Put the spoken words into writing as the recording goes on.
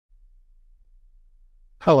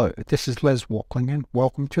Hello, this is Les Walkling and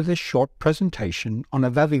welcome to this short presentation on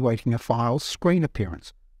evaluating a file's screen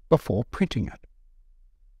appearance before printing it.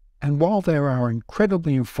 And while there are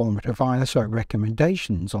incredibly informative ISO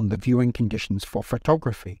recommendations on the viewing conditions for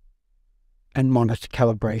photography and monitor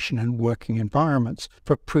calibration and working environments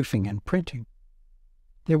for proofing and printing,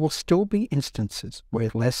 there will still be instances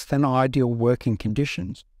where less than ideal working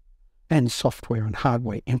conditions and software and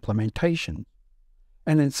hardware implementation,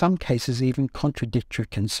 and in some cases even contradictory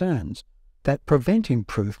concerns that prevent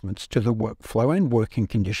improvements to the workflow and working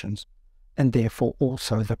conditions, and therefore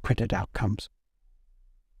also the printed outcomes.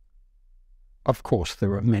 Of course,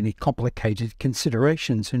 there are many complicated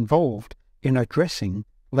considerations involved in addressing,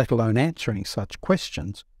 let alone answering such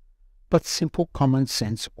questions, but simple common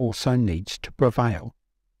sense also needs to prevail.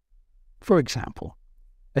 For example,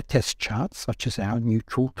 a test chart such as our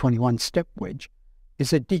neutral 21-step wedge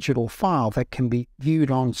is a digital file that can be viewed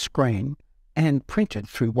on screen and printed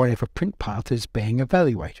through whatever print path is being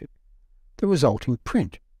evaluated. The resulting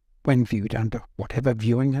print, when viewed under whatever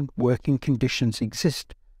viewing and working conditions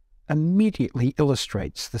exist, immediately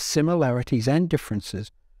illustrates the similarities and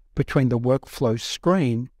differences between the workflow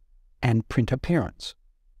screen and print appearance.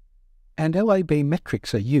 And LAB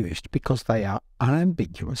metrics are used because they are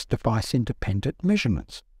unambiguous device-independent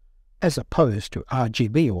measurements, as opposed to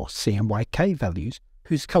RGB or CMYK values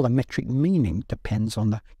whose colorimetric meaning depends on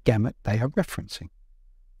the gamut they are referencing.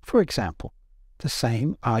 For example, the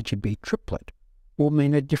same RGB triplet will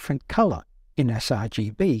mean a different color in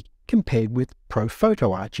sRGB compared with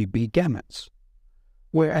ProPhoto RGB gamuts,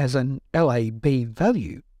 whereas an LAB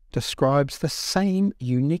value describes the same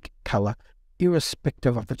unique color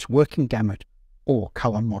irrespective of its working gamut or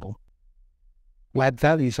color model. Lab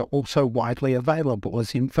values are also widely available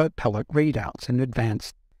as info palette readouts in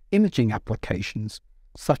advanced imaging applications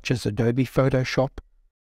such as Adobe Photoshop,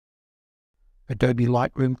 Adobe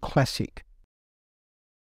Lightroom Classic,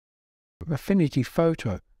 Affinity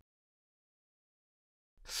Photo,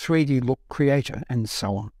 3D Look Creator, and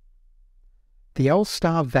so on. The L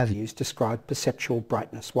star values describe perceptual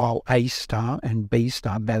brightness, while A star and B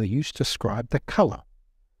star values describe the color.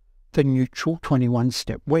 The neutral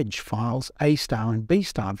 21-step wedge file's A star and B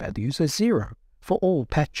star values are 0 for all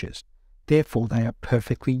patches, therefore they are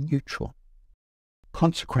perfectly neutral.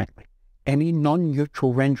 Consequently, any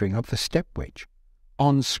non-neutral rendering of the step wedge,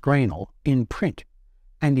 on screen or in print,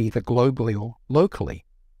 and either globally or locally,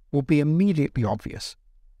 will be immediately obvious,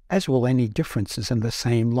 as will any differences in the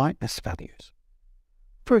same lightness values.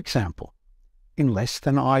 For example, in less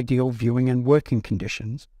than ideal viewing and working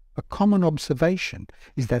conditions, a common observation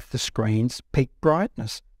is that the screen's peak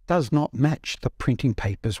brightness does not match the printing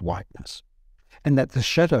paper's whiteness, and that the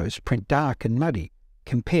shadows print dark and muddy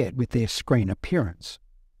compared with their screen appearance.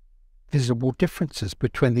 Visible differences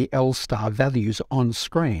between the L star values on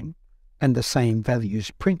screen and the same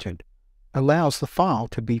values printed allows the file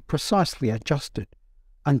to be precisely adjusted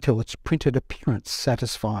until its printed appearance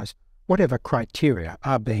satisfies whatever criteria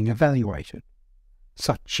are being evaluated,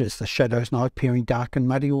 such as the shadows not appearing dark and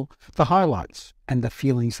muddy or the highlights and the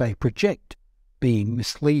feelings they project being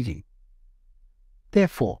misleading.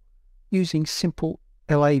 Therefore, using simple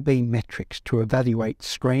LAB metrics to evaluate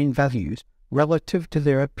screen values relative to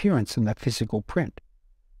their appearance in the physical print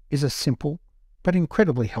is a simple but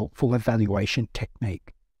incredibly helpful evaluation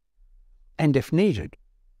technique. And if needed,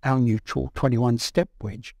 our neutral 21-step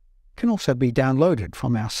wedge can also be downloaded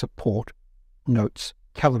from our support notes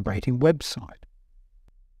calibrating website.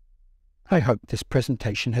 I hope this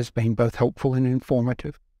presentation has been both helpful and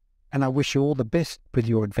informative, and I wish you all the best with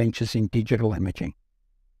your adventures in digital imaging.